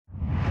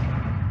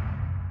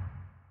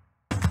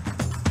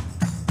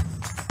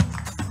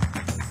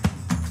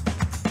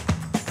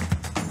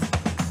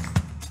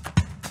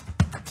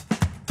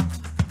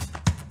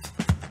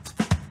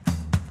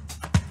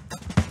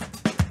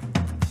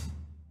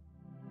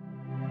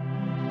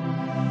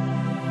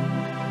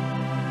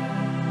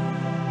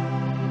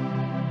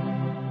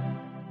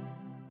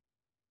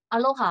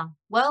Aloha.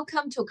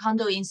 Welcome to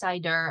Condo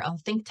Insider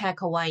of ThinkTech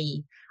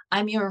Hawaii.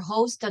 I'm your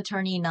host,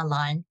 attorney Na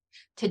Lan.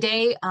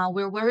 Today,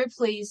 we're very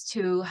pleased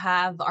to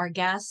have our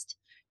guest,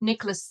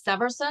 Nick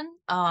Severson,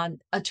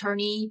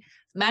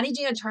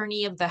 managing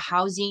attorney of the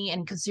Housing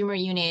and Consumer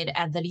Unit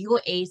at the Legal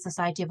Aid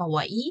Society of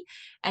Hawaii.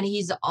 And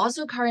he's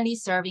also currently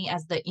serving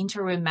as the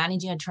interim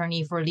managing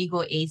attorney for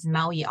Legal Aid's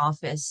Maui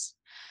office.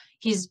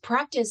 His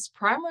practice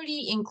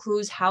primarily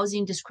includes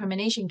housing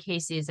discrimination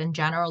cases and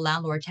general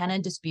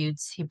landlord-tenant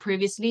disputes. He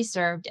previously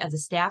served as a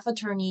staff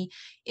attorney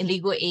in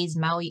Legal Aid's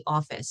Maui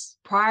office.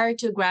 Prior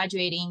to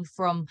graduating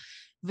from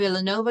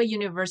Villanova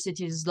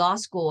University's law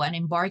school and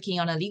embarking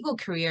on a legal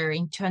career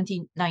in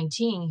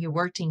 2019, he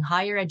worked in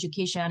higher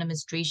education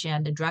administration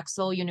at the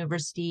Drexel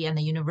University and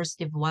the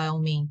University of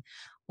Wyoming.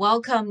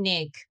 Welcome,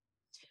 Nick.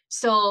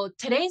 So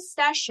today's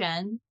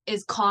session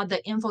is called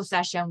the Info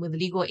Session with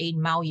Legal Aid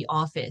Maui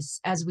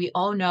office. As we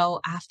all know,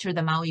 after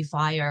the Maui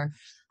Fire,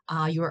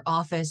 your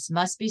office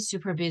must be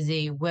super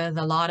busy with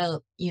a lot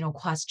of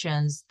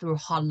questions through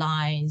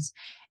hotlines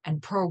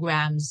and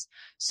programs.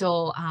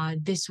 So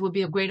this would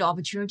be a great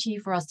opportunity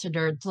for us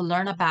to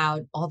learn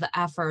about all the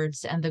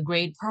efforts and the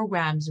great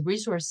programs,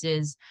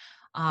 resources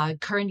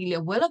currently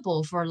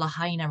available for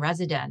Lahaina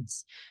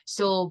residents.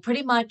 So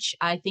pretty much,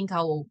 I think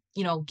I will,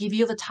 give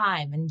you the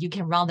time and you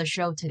can run the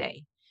show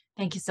today.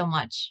 Thank you so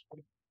much.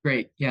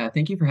 Great. Yeah,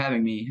 thank you for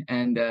having me.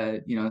 And,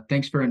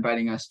 thanks for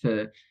inviting us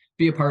to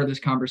be a part of this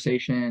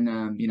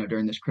conversation,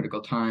 during this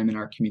critical time in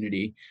our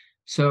community.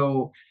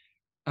 So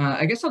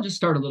I guess I'll just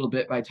start a little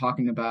bit by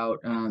talking about,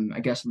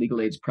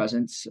 Legal Aid's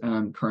presence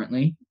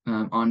currently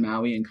on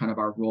Maui and kind of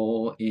our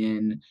role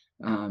in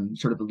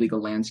sort of the legal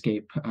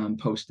landscape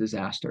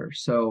post-disaster.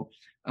 So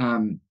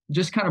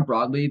just kind of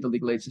broadly, the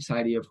Legal Aid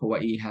Society of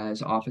Hawaii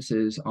has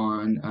offices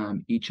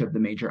on each of the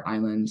major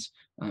islands,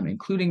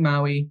 including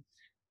Maui.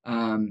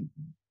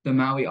 The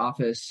Maui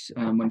office,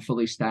 when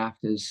fully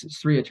staffed, is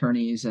 3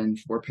 attorneys and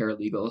 4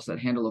 paralegals that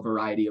handle a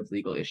variety of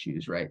legal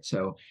issues, right?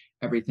 So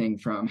everything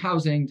from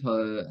housing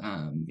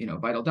to,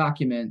 vital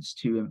documents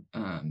to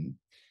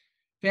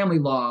family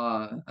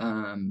law,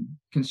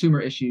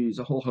 consumer issues,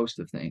 a whole host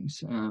of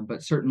things.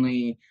 But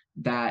certainly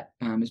that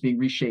is being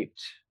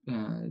reshaped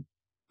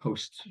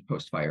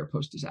post-fire,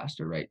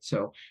 post-disaster, right?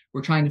 So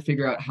we're trying to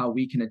figure out how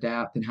we can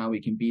adapt and how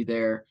we can be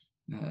there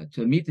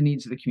to meet the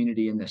needs of the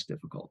community in this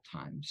difficult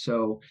time.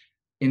 So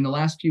in the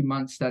last few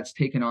months, that's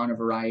taken on a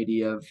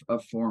variety of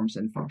forms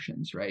and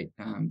functions, right?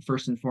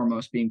 First and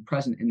foremost, being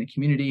present in the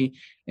community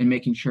and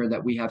making sure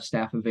that we have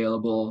staff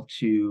available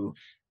to,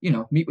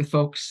 meet with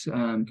folks,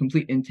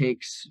 complete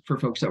intakes for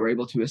folks that we're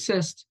able to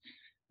assist,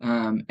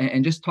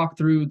 and just talk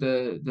through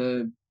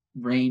the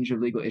range of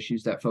legal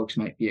issues that folks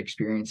might be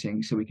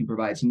experiencing so we can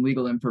provide some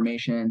legal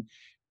information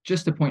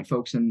just to point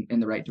folks in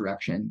the right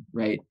direction,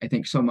 right? I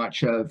think so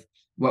much of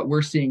what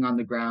we're seeing on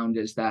the ground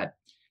is that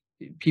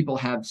people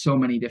have so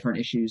many different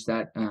issues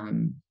that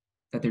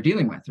they're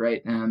dealing with,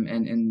 right?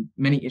 And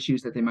many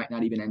issues that they might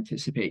not even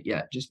anticipate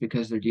yet, just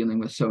because they're dealing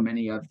with so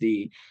many of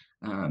the,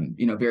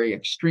 very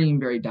extreme,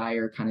 very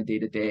dire kind of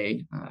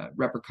day-to-day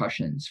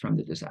repercussions from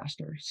the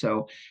disaster.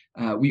 So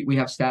we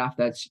have staff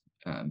that's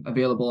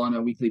available on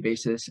a weekly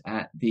basis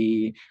at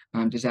the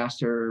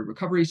Disaster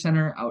Recovery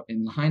Center out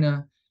in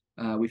Lahaina.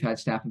 We've had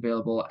staff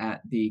available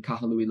at the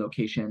Kahului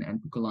location and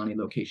Pukalani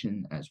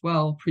location as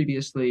well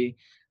previously.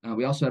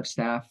 We also have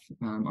staff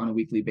on a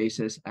weekly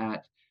basis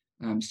at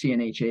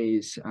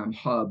CNHA's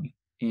hub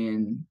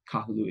in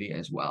Kahului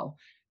as well.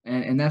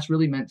 And that's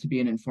really meant to be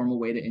an informal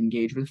way to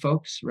engage with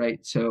folks, right?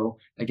 So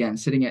again,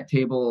 sitting at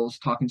tables,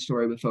 talking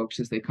story with folks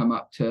as they come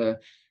up to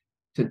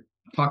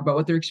talk about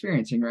what they're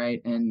experiencing,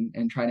 right?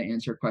 And try to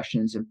answer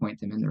questions and point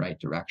them in the right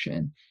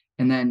direction.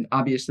 And then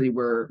obviously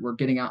we're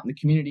getting out in the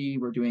community,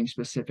 we're doing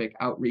specific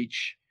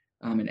outreach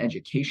and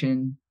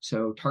education.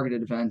 So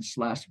targeted events.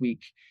 Last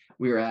week,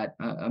 we were at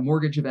a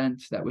mortgage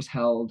event that was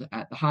held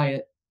at the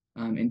Hyatt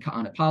in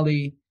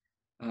Ka'anapali.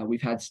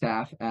 We've had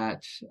staff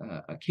at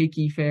a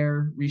keiki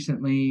fair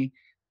recently.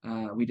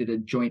 We did a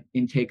joint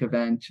intake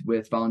event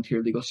with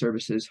Volunteer Legal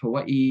Services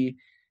Hawaii.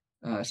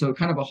 So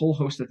kind of a whole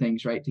host of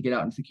things, right, to get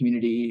out into the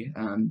community,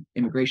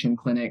 immigration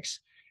clinics,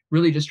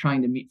 really just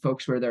trying to meet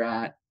folks where they're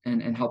at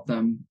and help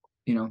them,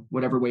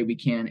 whatever way we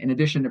can, in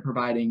addition to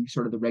providing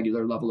sort of the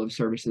regular level of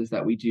services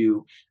that we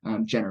do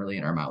generally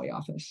in our Maui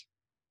office.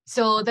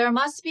 So there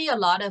must be a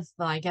lot of,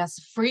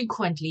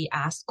 frequently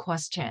asked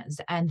questions.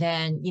 And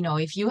then,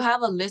 if you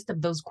have a list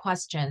of those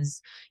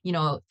questions,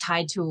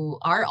 tied to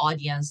our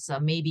audience,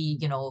 maybe,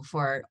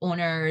 for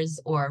owners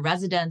or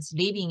residents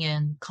living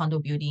in condo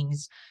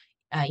buildings,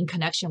 in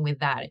connection with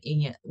that,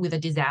 with a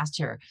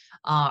disaster,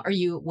 are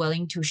you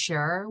willing to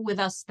share with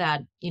us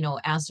that,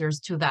 answers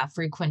to that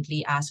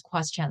frequently asked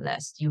question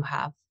list you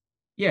have?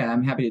 Yeah,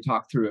 I'm happy to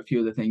talk through a few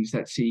of the things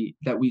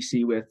that we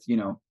see with,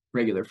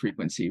 regular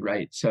frequency,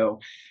 right? So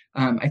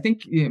I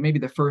think maybe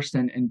the first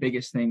and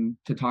biggest thing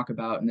to talk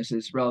about, and this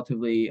is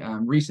relatively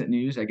recent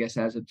news, I guess,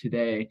 as of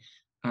today,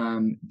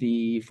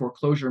 the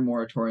foreclosure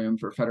moratorium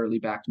for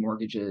federally backed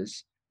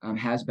mortgages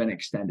has been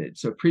extended.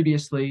 So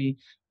previously,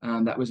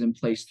 that was in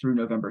place through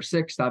November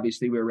 6th.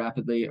 Obviously, we're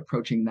rapidly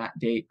approaching that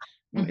date.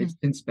 It's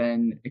since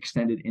been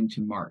extended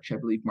into March, I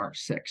believe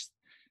March 6th.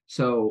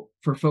 So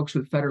for folks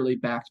with federally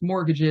backed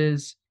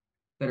mortgages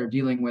that are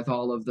dealing with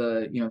all of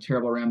the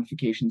terrible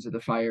ramifications of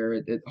the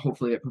fire,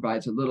 hopefully it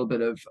provides a little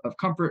bit of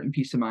comfort and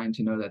peace of mind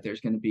to know that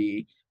there's going to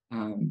be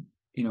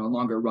a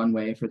longer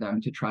runway for them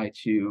to try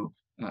to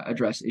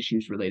address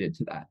issues related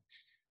to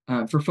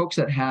that. For folks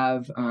that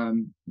have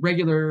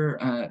regular,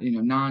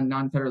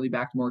 non-federally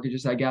backed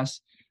mortgages, I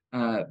guess,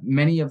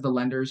 many of the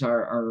lenders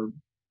are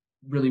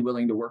really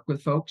willing to work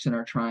with folks and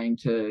are trying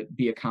to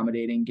be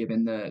accommodating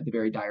given the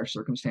very dire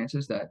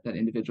circumstances that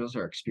individuals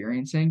are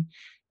experiencing.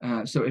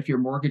 So if your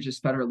mortgage is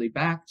federally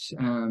backed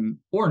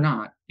or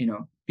not,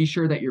 be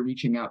sure that you're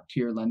reaching out to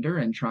your lender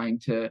and trying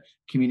to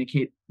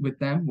communicate with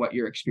them what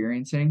you're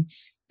experiencing.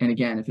 And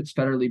again, if it's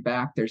federally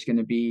backed, there's going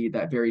to be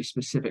that very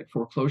specific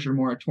foreclosure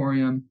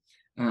moratorium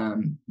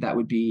that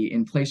would be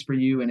in place for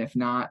you. And if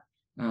not,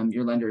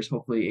 your lender is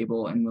hopefully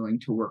able and willing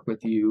to work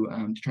with you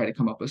to try to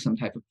come up with some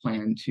type of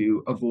plan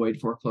to avoid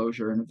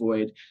foreclosure and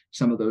avoid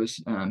some of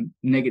those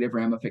negative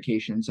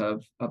ramifications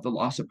of the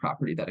loss of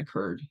property that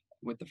occurred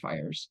with the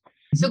fires.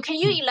 So can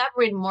you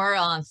elaborate more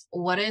on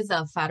what is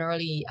a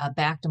federally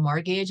backed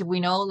mortgage? We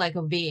know like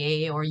a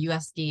VA or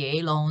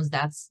USDA loans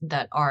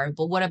but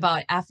what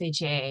about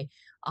FHA,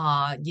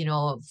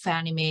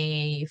 Fannie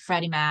Mae,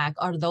 Freddie Mac,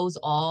 are those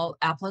all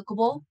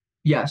applicable?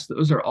 Yes,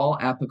 those are all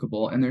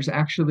applicable. And there's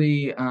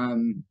actually,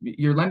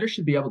 your lender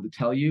should be able to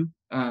tell you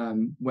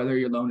whether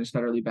your loan is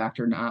federally backed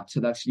or not.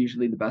 So that's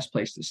usually the best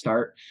place to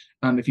start.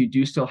 If you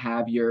do still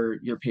have your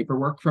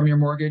paperwork from your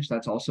mortgage,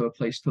 that's also a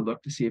place to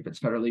look to see if it's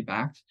federally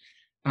backed.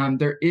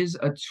 There is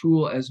a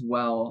tool as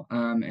well,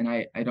 and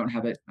I don't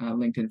have it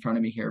linked in front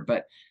of me here,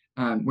 but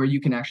where you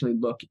can actually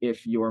look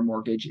if your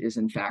mortgage is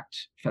in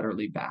fact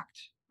federally backed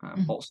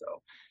also.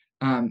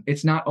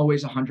 It's not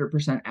always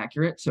 100%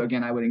 accurate. So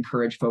again, I would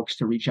encourage folks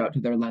to reach out to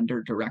their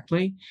lender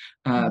directly,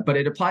 but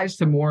it applies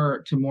to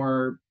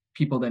more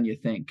people than you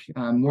think.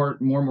 More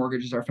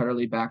mortgages are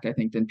federally backed, I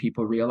think, than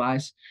people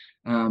realize,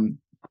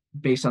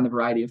 based on the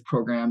variety of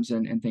programs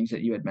and things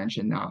that you had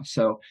mentioned now.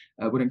 So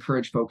I would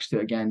encourage folks to,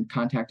 again,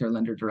 contact their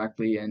lender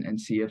directly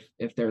and see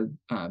if their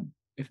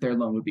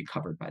loan would be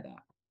covered by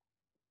that.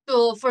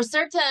 So for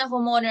certain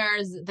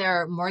homeowners,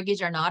 their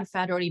mortgage are not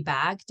federally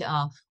backed.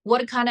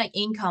 What kind of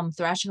income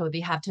threshold they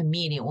have to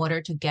meet in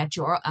order to get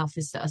your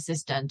office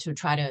assistant to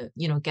try to,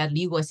 get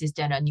legal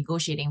assistance or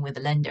negotiating with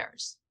the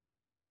lenders?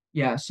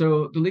 Yeah,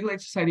 so the Legal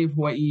Aid Society of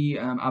Hawaii,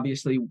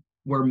 obviously,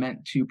 we're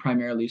meant to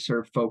primarily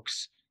serve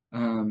folks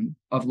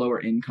of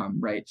lower income,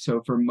 right?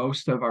 So for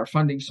most of our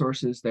funding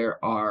sources,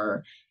 there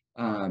are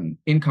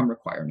income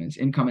requirements,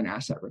 income and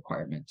asset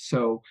requirements.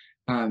 So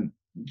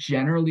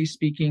generally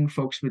speaking,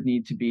 folks would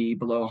need to be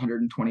below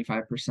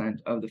 125%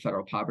 of the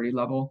federal poverty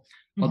level,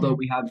 although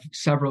we have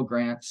several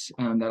grants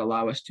that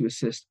allow us to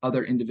assist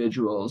other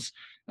individuals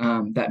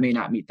that may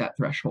not meet that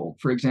threshold.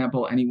 For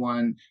example,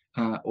 anyone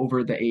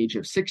over the age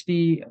of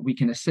 60, we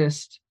can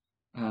assist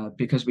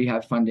because we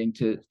have funding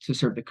to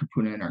serve the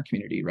kupuna in our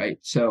community, right?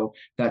 So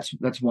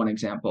that's one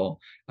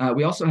example.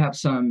 We also have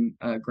some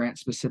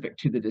grants specific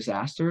to the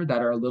disaster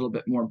that are a little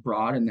bit more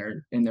broad in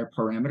their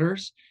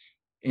parameters,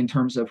 in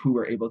terms of who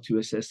we're able to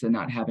assist and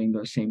not having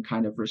those same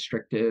kind of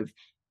restrictive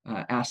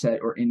asset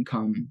or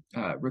income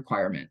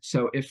requirements.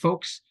 So if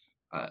folks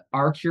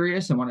are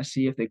curious and want to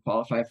see if they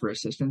qualify for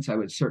assistance, I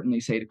would certainly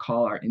say to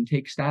call our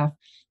intake staff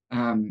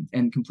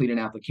and complete an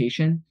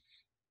application.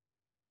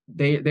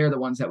 They're the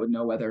ones that would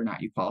know whether or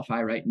not you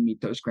qualify, right, and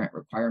meet those grant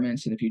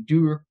requirements. And if you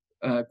do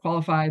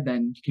qualify,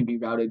 then you can be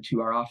routed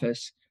to our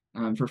office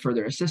for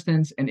further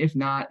assistance. And if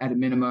not, at a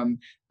minimum,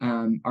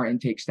 our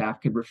intake staff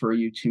could refer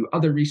you to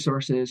other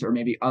resources or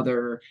maybe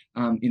other,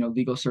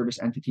 legal service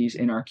entities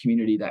in our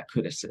community that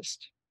could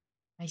assist.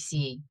 I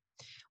see.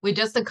 We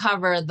just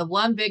covered the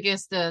one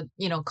biggest,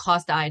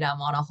 cost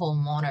item on a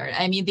homeowner.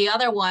 I mean, the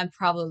other one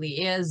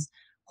probably is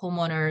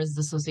homeowners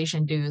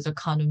association dues or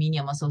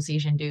condominium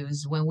association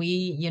dues. When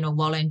we,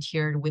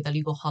 volunteered with the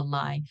legal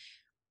hotline,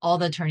 all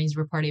the attorneys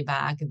reported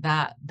back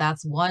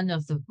that's one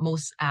of the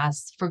most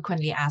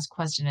frequently asked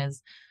question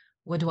is,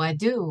 what do I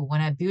do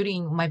when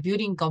my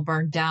building got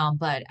burned down,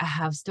 but I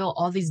have still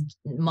all these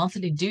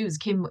monthly dues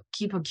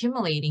keep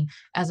accumulating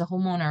as a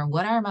homeowner?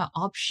 What are my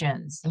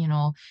options?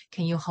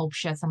 Can you help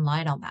shed some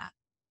light on that?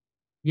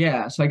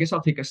 Yeah, so I guess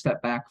I'll take a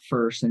step back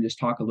first and just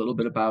talk a little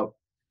bit about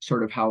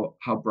sort of how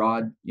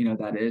broad,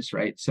 that is,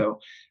 right? So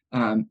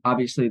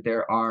obviously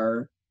there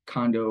are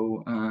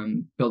condo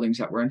buildings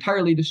that were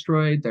entirely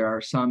destroyed. There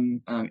are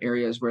some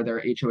areas where there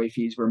are HOA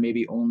fees where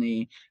maybe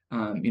only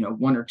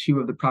one or two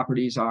of the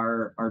properties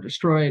are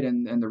destroyed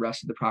and the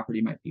rest of the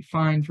property might be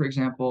fine, for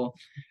example.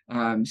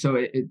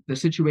 So the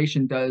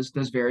situation does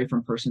vary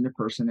from person to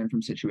person and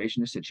from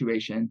situation to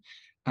situation.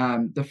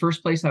 The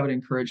first place I would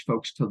encourage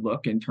folks to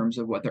look in terms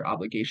of what their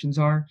obligations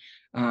are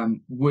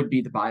would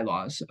be the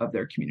bylaws of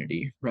their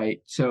community,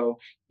 right? So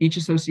each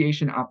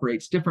association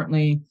operates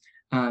differently.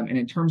 And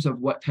in terms of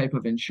what type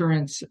of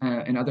insurance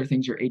and other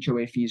things your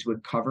HOA fees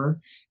would cover,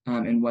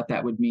 and what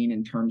that would mean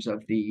in terms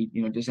of the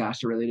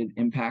disaster-related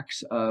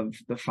impacts of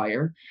the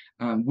fire,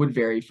 would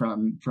vary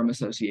from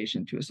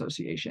association to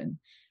association.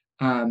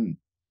 Um,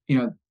 you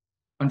know,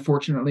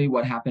 Unfortunately,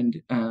 what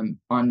happened on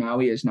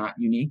Maui is not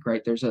unique,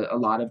 right? There's a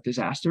lot of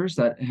disasters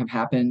that have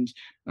happened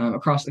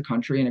across the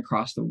country and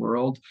across the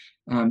world.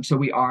 So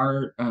we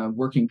are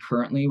working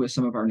currently with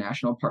some of our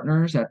national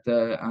partners at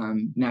the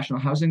National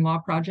Housing Law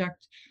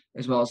Project,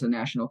 as well as the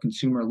National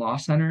Consumer Law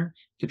Center,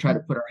 to try to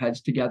put our heads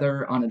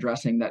together on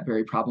addressing that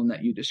very problem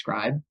that you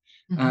described.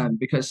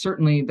 Because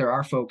certainly there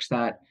are folks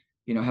that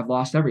have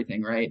lost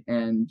everything, right?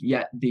 And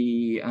yet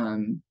the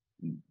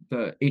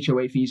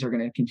HOA fees are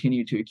going to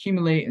continue to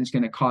accumulate, and it's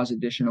going to cause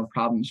additional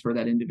problems for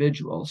that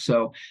individual.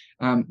 So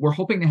we're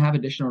hoping to have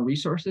additional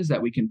resources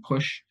that we can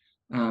push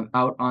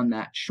out on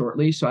that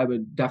shortly. So I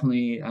would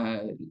definitely,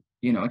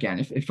 again,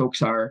 if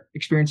folks are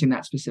experiencing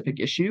that specific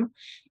issue,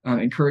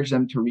 encourage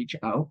them to reach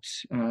out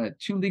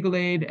to Legal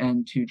Aid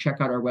and to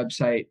check out our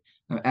website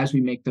as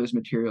we make those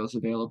materials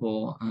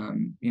available,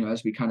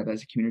 as we kind of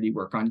as a community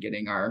work on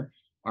getting our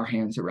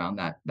hands around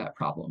that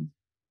problem.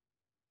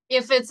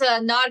 If it's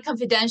not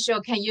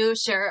confidential, can you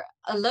share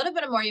a little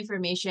bit more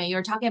information?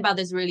 You're talking about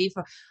this relief.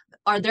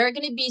 Are there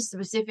going to be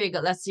specific,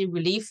 let's say,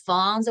 relief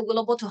funds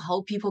available to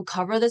help people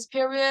cover this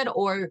period,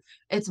 or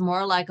it's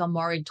more like a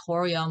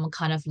moratorium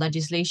kind of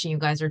legislation you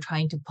guys are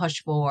trying to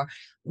push for?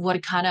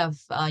 What kind of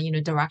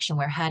direction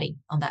we're heading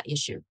on that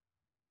issue?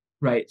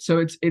 Right.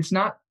 So it's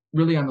not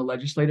really on the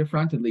legislative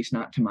front, at least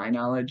not to my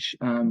knowledge.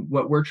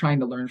 What we're trying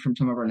to learn from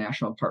some of our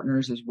national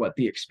partners is what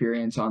the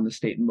experience on the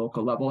state and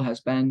local level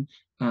has been,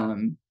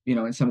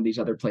 in some of these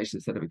other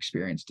places that have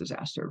experienced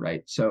disaster,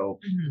 right? So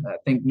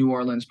think New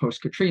Orleans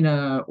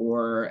post-Katrina,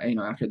 or,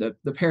 after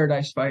the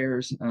Paradise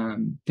fires,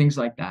 things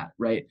like that,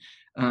 right?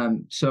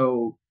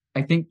 So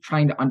I think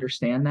trying to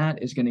understand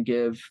that is going to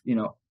give,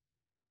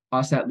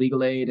 us at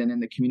Legal Aid and in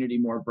the community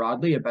more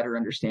broadly a better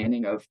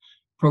understanding of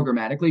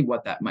programmatically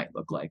what that might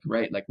look like,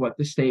 right? Like what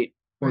the state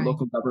or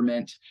local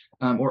government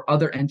or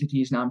other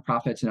entities,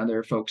 nonprofits, and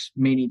other folks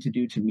may need to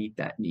do to meet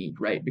that need,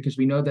 right? Because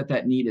we know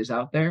that need is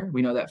out there.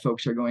 We know that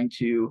folks are going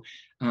to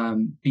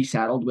be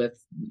saddled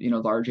with,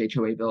 large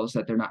HOA bills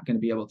that they're not going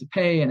to be able to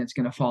pay, and it's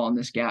going to fall in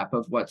this gap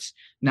of what's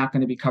not going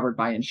to be covered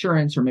by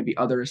insurance, or maybe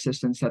other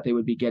assistance that they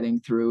would be getting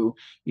through,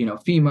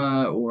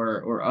 FEMA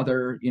or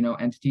other,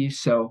 entities.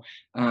 So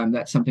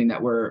that's something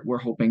that we're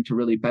hoping to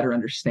really better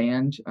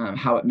understand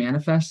how it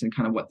manifests and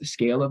kind of what the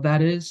scale of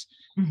that is,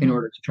 in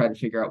order to try to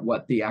figure out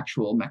what the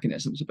actual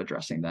mechanisms of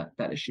addressing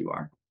that issue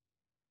are.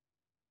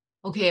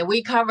 Okay,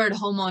 we covered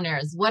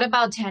homeowners. What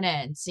about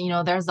tenants?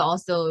 There's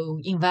also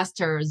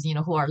investors,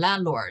 who are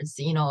landlords.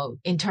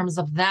 In terms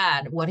of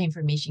that, what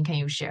information can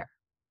you share?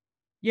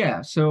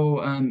 Yeah,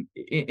 so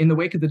in the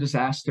wake of the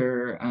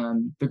disaster,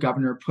 the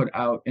governor put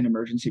out an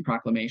emergency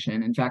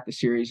proclamation, in fact, a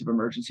series of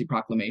emergency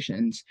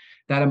proclamations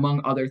that,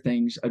 among other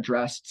things,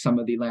 addressed some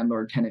of the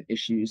landlord-tenant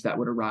issues that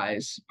would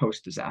arise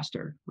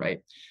post-disaster, right?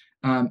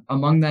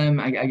 Among them,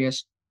 I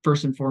guess,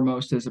 first and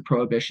foremost, is a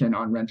prohibition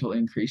on rental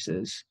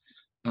increases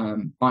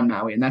on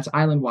Maui, and that's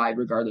island-wide,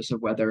 regardless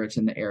of whether it's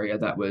in the areas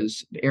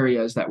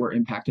that were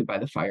impacted by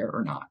the fire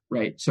or not,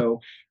 right? So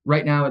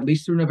right now, at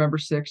least through November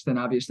 6th, and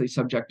obviously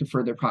subject to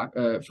further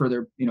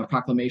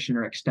proclamation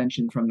or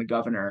extension from the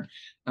governor,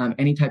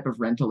 any type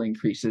of rental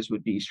increases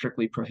would be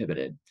strictly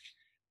prohibited.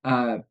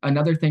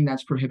 Another thing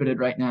that's prohibited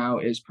right now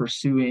is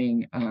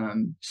pursuing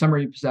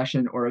summary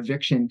possession or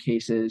eviction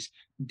cases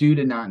due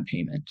to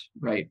non-payment,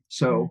 right?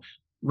 So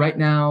right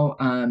now,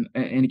 and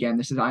again,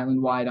 this is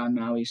island-wide on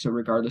Maui, so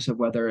regardless of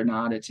whether or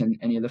not it's in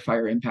any of the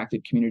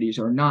fire-impacted communities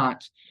or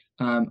not,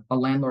 a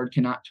landlord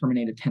cannot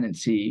terminate a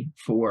tenancy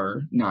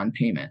for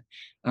non-payment.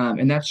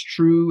 And that's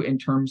true in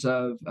terms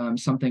of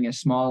something as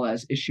small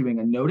as issuing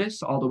a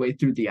notice all the way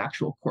through the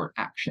actual court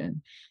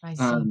action. I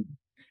see.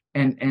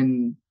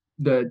 And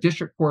the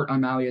district court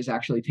on Maui has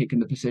actually taken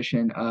the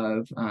position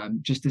of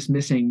just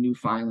dismissing new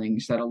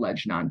filings that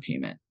allege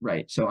non-payment,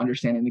 right? So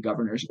understanding the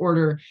governor's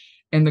order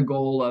and the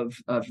goal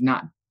of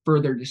not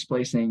further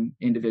displacing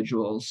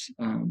individuals,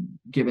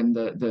 given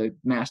the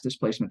mass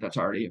displacement that's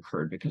already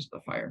occurred because of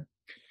the fire.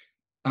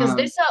 Does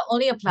this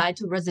only apply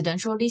to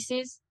residential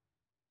leases?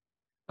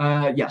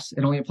 Yes,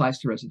 it only applies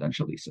to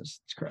residential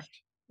leases. That's correct.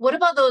 What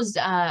about those,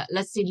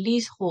 let's say,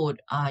 leasehold?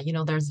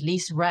 There's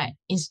lease rent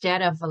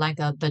instead of like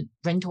the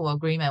rental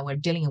agreement we're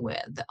dealing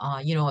with.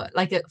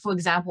 For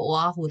example,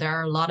 Oahu, there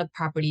are a lot of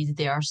properties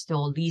they are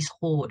still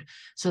leasehold,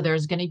 so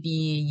there's going to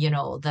be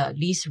the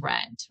lease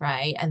rent,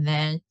 right? And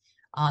then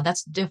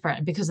that's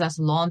different because that's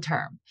long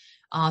term.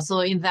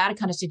 So in that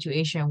kind of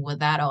situation, would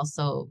that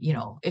also,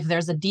 if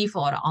there's a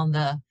default on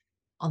the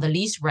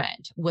lease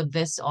rent, would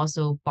this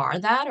also bar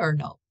that or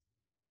no?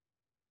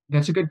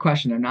 That's a good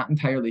question. I'm not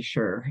entirely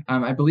sure.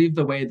 I believe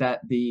the way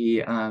that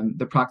the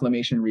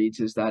proclamation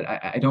reads is that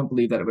I don't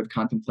believe that it would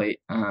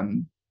contemplate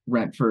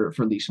rent for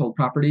leasehold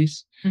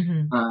properties,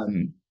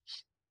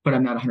 but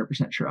I'm not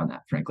 100% sure on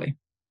that, frankly.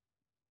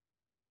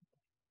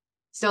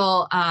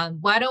 So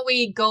why don't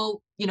we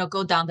go,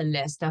 go down the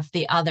list of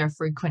the other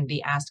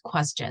frequently asked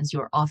questions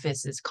your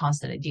office is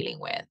constantly dealing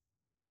with?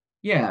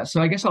 Yeah,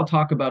 so I guess I'll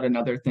talk about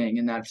another thing,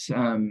 and that's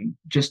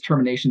just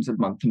terminations of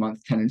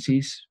month-to-month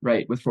tenancies,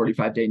 right, with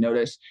 45-day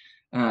notice.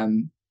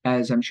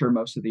 As I'm sure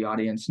most of the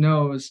audience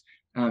knows,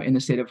 in the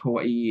state of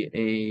Hawaii,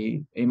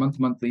 a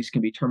month-to-month lease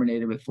can be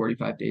terminated with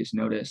 45 days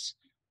notice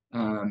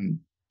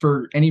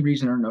for any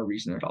reason or no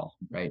reason at all,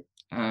 right?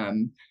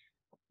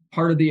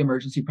 Part of the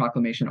emergency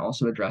proclamation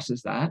also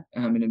addresses that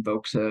and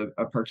invokes a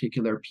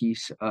particular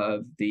piece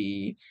of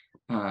the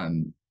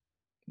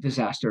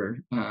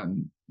disaster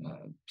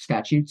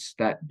statutes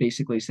that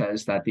basically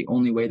says that the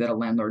only way that a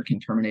landlord can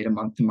terminate a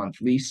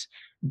month-to-month lease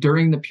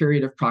during the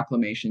period of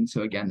proclamation,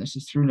 so again, this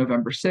is through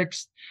November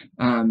 6th,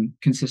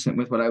 consistent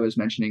with what I was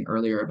mentioning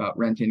earlier about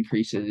rent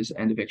increases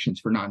and evictions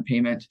for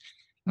non-payment,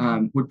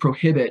 would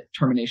prohibit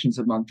terminations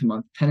of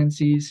month-to-month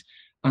tenancies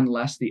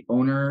unless the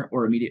owner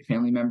or immediate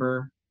family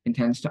member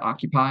intends to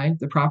occupy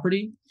the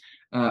property,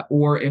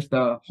 or if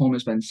the home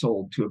has been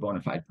sold to a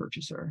bona fide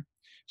purchaser.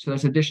 So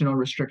there's additional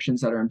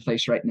restrictions that are in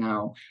place right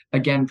now,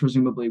 again,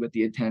 presumably with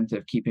the intent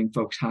of keeping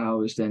folks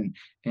housed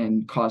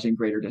and causing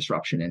greater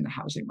disruption in the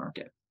housing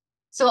market.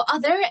 So are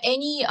there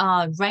any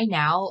right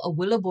now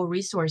available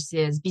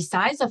resources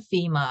besides of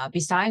FEMA,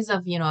 besides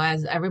of,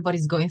 as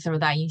everybody's going through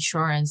that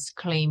insurance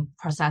claim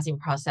processing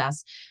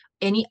process,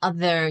 any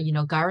other,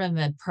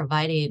 government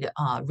provided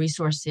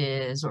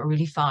resources or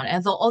relief fund?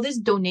 And so all these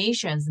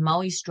donations,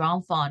 Maui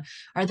Strong Fund,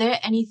 are there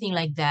anything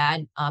like that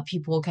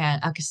people can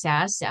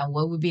access, and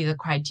what would be the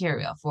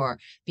criteria for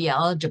be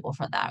eligible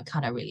for that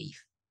kind of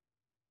relief?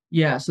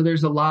 Yeah, so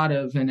there's a lot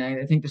of, and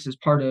I think this is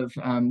part of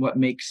what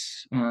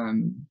makes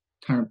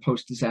kind of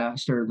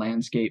post-disaster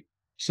landscape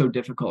so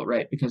difficult,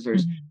 right? Because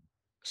there's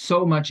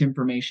so much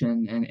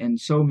information and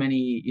so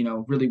many,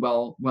 really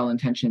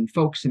well-intentioned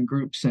folks and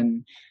groups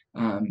and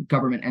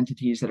government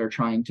entities that are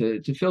trying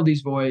to fill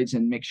these voids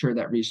and make sure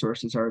that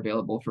resources are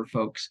available for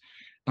folks.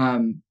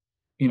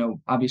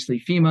 Obviously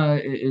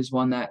FEMA is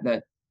one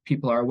that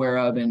people are aware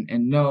of and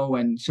know,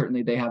 and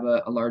certainly they have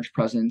a large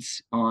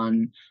presence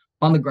on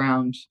the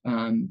ground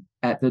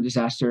at the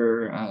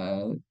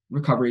disaster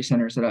recovery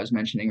centers that I was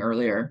mentioning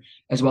earlier,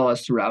 as well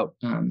as throughout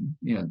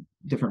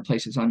different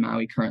places on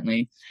Maui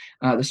currently.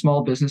 The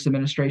Small Business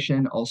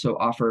Administration also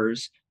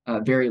offers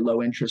very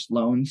low interest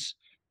loans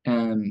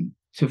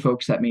to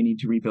folks that may need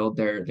to rebuild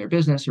their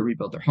business or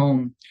rebuild their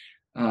home.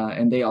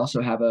 And they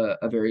also have a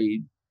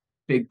very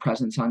big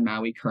presence on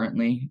Maui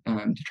currently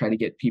to try to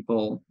get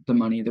people the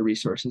money, the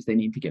resources they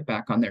need to get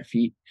back on their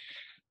feet.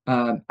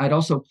 I'd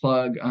also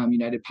plug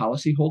United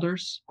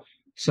Policyholders.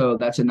 So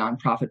that's a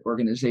nonprofit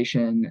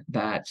organization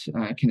that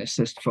can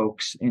assist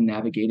folks in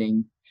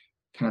navigating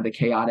kind of the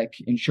chaotic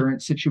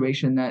insurance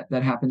situation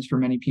that happens for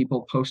many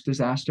people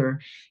post-disaster.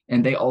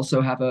 And they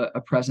also have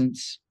a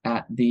presence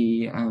at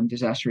the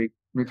Disaster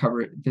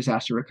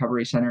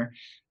Recovery Center.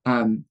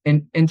 And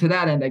to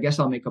that end, I guess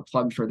I'll make a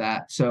plug for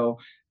that. So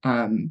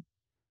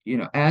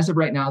as of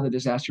right now, the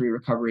disaster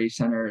recovery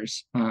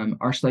centers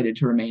are slated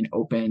to remain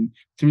open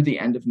through the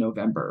end of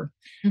November.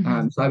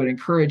 So I would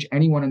encourage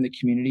anyone in the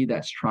community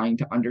that's trying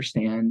to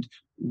understand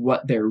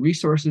what their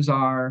resources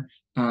are,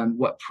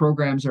 what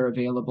programs are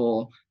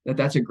available,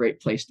 that's a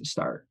great place to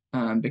start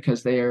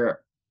because there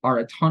are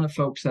a ton of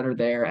folks that are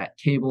there at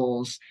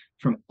tables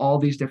from all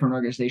these different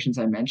organizations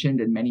I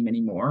mentioned and many,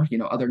 many more,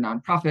 other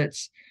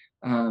nonprofits,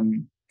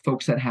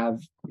 folks that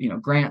have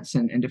grants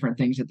and different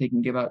things that they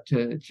can give out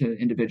to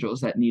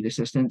individuals that need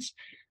assistance,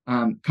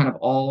 kind of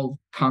all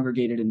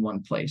congregated in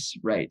one place,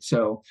 right?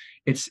 So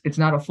it's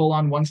not a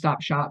full-on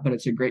one-stop shop, but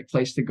it's a great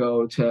place to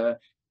go to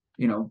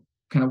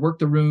kind of work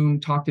the room,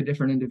 talk to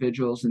different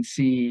individuals and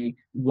see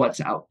what's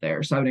out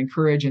there. So I would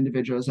encourage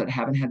individuals that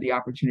haven't had the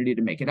opportunity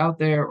to make it out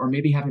there or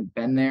maybe haven't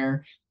been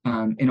there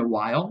in a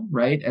while,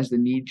 right? As the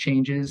need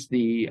changes,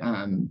 the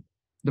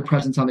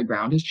presence on the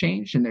ground has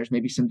changed, and there's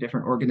maybe some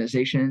different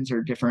organizations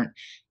or different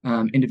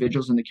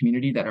individuals in the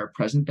community that are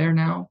present there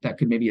now that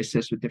could maybe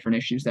assist with different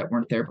issues that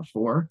weren't there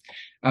before.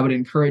 I would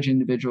encourage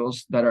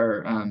individuals that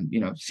are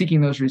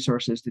seeking those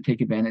resources to take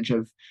advantage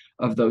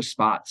of those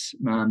spots.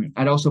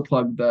 I'd also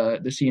plug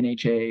the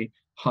CNHA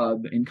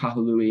hub in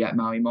Kahului at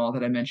Maui Mall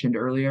that I mentioned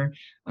earlier.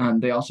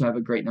 They also have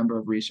a great number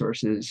of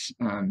resources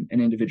and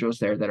individuals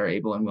there that are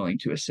able and willing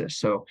to assist.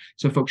 So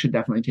folks should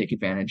definitely take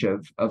advantage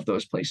of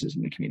those places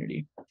in the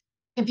community.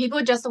 Can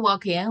people just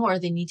walk in, or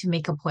they need to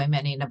make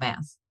appointment in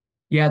advance?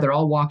 Yeah, they're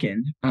all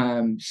walk-in.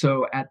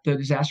 So at the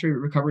Disaster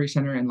Recovery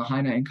Center in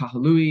Lahaina and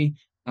Kahului,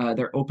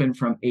 they're open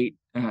from 8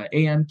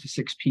 a.m. to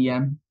 6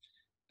 p.m.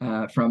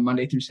 From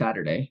Monday through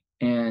Saturday.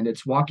 And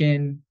it's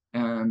walk-in.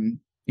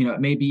 It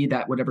may be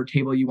that whatever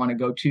table you want to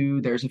go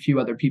to, there's a few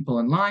other people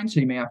in line,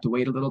 so you may have to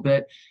wait a little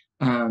bit.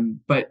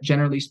 But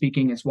generally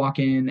speaking, it's walk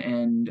in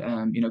and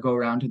go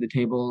around to the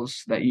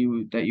tables that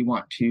you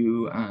want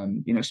to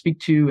speak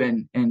to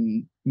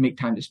and make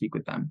time to speak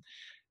with them.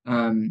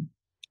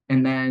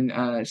 And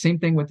then same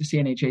thing with the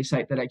CNHA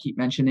site that I keep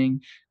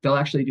mentioning. They'll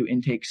actually do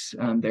intakes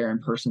there in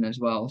person as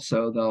well.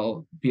 So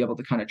they'll be able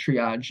to kind of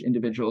triage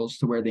individuals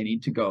to where they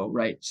need to go,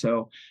 right?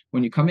 So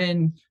when you come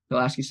in, they'll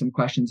ask you some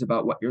questions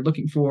about what you're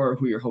looking for,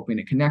 who you're hoping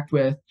to connect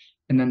with,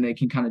 and then they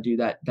can kind of do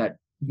that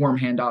warm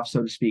handoff,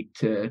 so to speak,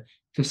 to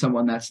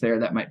someone that's there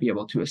that might be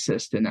able to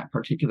assist in that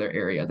particular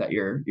area that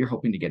you're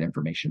hoping to get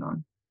information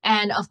on.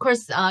 And of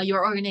course,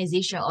 your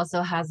organization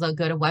also has a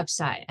good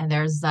website, and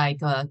there's like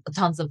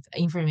tons of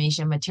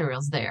information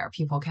materials there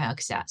people can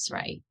access,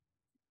 right?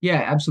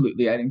 Yeah,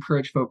 absolutely. I'd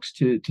encourage folks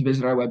to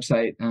visit our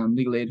website,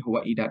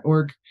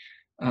 legalaidhawaii.org,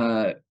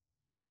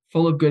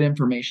 full of good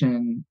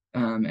information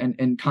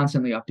and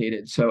constantly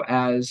updated. So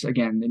as,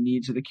 again, the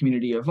needs of the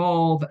community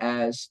evolve,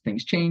 as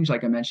things change,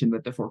 like I mentioned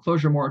with the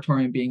foreclosure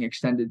moratorium being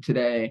extended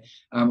today,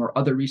 or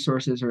other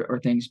resources or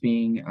things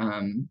being,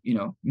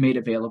 made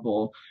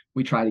available,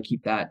 we try to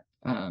keep that,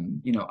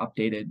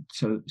 updated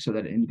so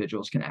that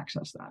individuals can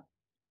access that.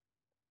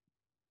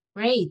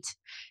 Great.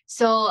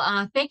 So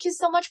thank you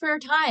so much for your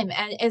time.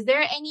 And is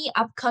there any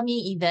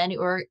upcoming event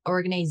or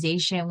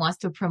organization wants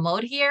to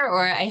promote here?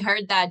 Or I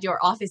heard that your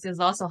office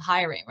is also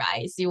hiring,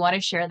 right? So you want to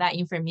share that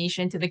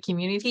information to the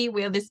community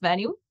with this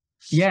venue?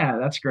 Yeah,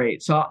 that's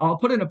great. So I'll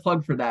put in a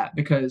plug for that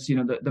because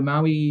the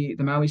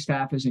Maui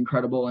staff is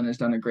incredible and has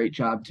done a great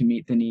job to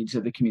meet the needs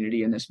of the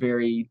community in this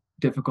very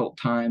difficult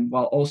time,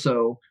 while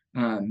also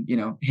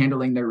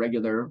handling their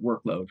regular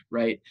workload,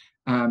 right?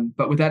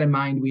 But with that in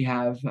mind, we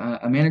have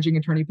a managing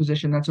attorney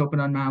position that's open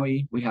on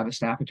Maui. We have a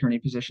staff attorney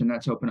position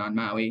that's open on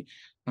Maui,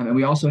 and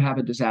we also have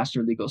a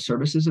disaster legal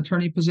services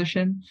attorney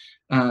position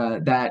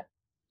that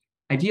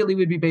ideally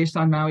would be based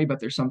on Maui, but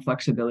there's some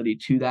flexibility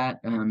to that,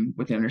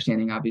 with the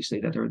understanding,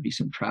 obviously, that there would be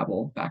some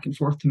travel back and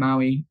forth to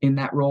Maui in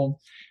that role.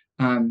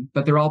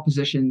 But they're all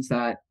positions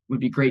that would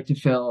be great to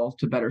fill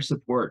to better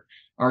support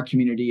our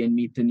community and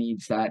meet the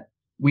needs that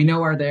we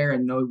know are there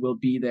and know will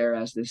be there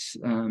as this,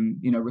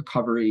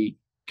 recovery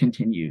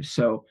continues.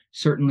 So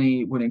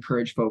certainly would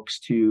encourage folks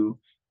to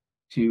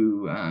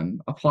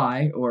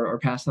apply or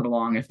pass that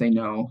along if they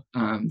know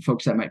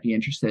folks that might be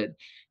interested.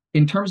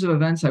 In terms of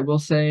events, I will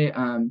say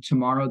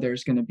tomorrow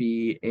there's going to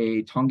be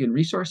a Tongan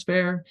Resource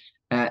Fair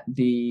at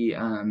the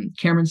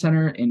Cameron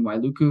Center in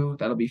Wailuku.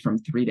 That'll be from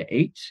 3 to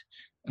 8,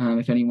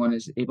 if anyone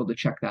is able to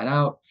check that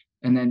out.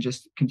 And then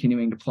just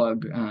continuing to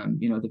plug,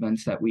 the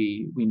events that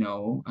we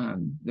know,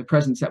 the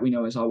presence that we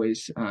know is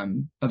always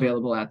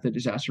available at the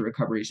disaster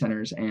recovery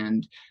centers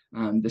and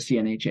the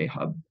CNHA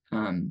hub.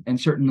 And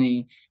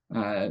certainly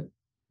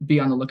be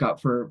on the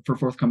lookout for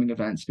forthcoming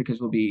events because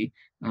we'll be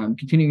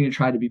continuing to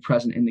try to be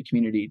present in the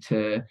community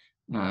to,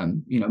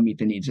 meet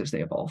the needs as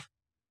they evolve.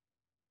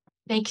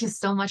 Thank you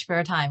so much for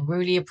your time.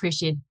 Really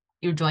appreciate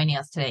you joining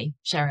us today,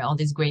 sharing all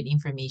these great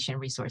information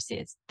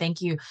resources.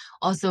 Thank you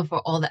also for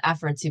all the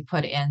efforts you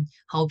put in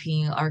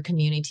helping our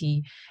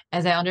community.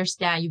 As I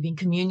understand, you've been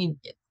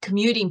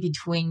commuting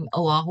between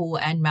Oahu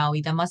and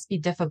Maui. That must be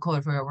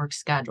difficult for your work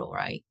schedule,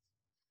 right?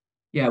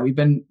 Yeah, we've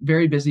been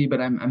very busy, but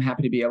I'm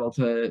happy to be able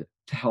to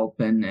help.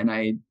 And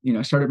I,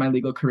 started my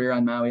legal career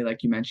on Maui,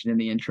 like you mentioned in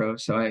the intro.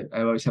 So I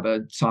always have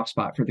a soft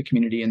spot for the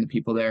community and the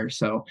people there.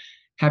 So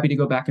happy to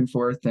go back and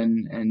forth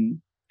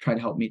and try to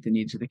help meet the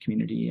needs of the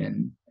community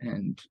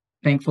and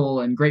thankful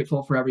and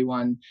grateful for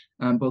everyone,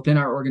 both in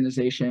our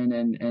organization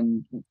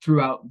and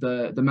throughout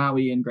the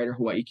Maui and greater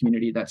Hawaii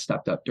community that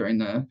stepped up during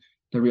the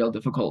real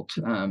difficult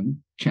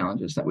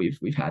challenges that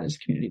we've had as a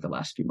community the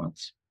last few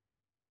months.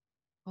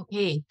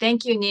 Okay,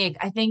 thank you, Nick.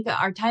 I think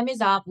our time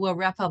is up. We'll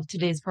wrap up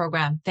today's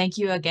program. Thank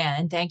you again.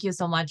 And thank you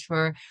so much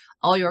for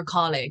all your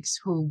colleagues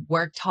who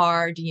worked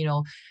hard,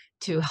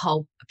 to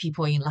help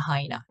people in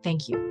Lahaina.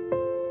 Thank you.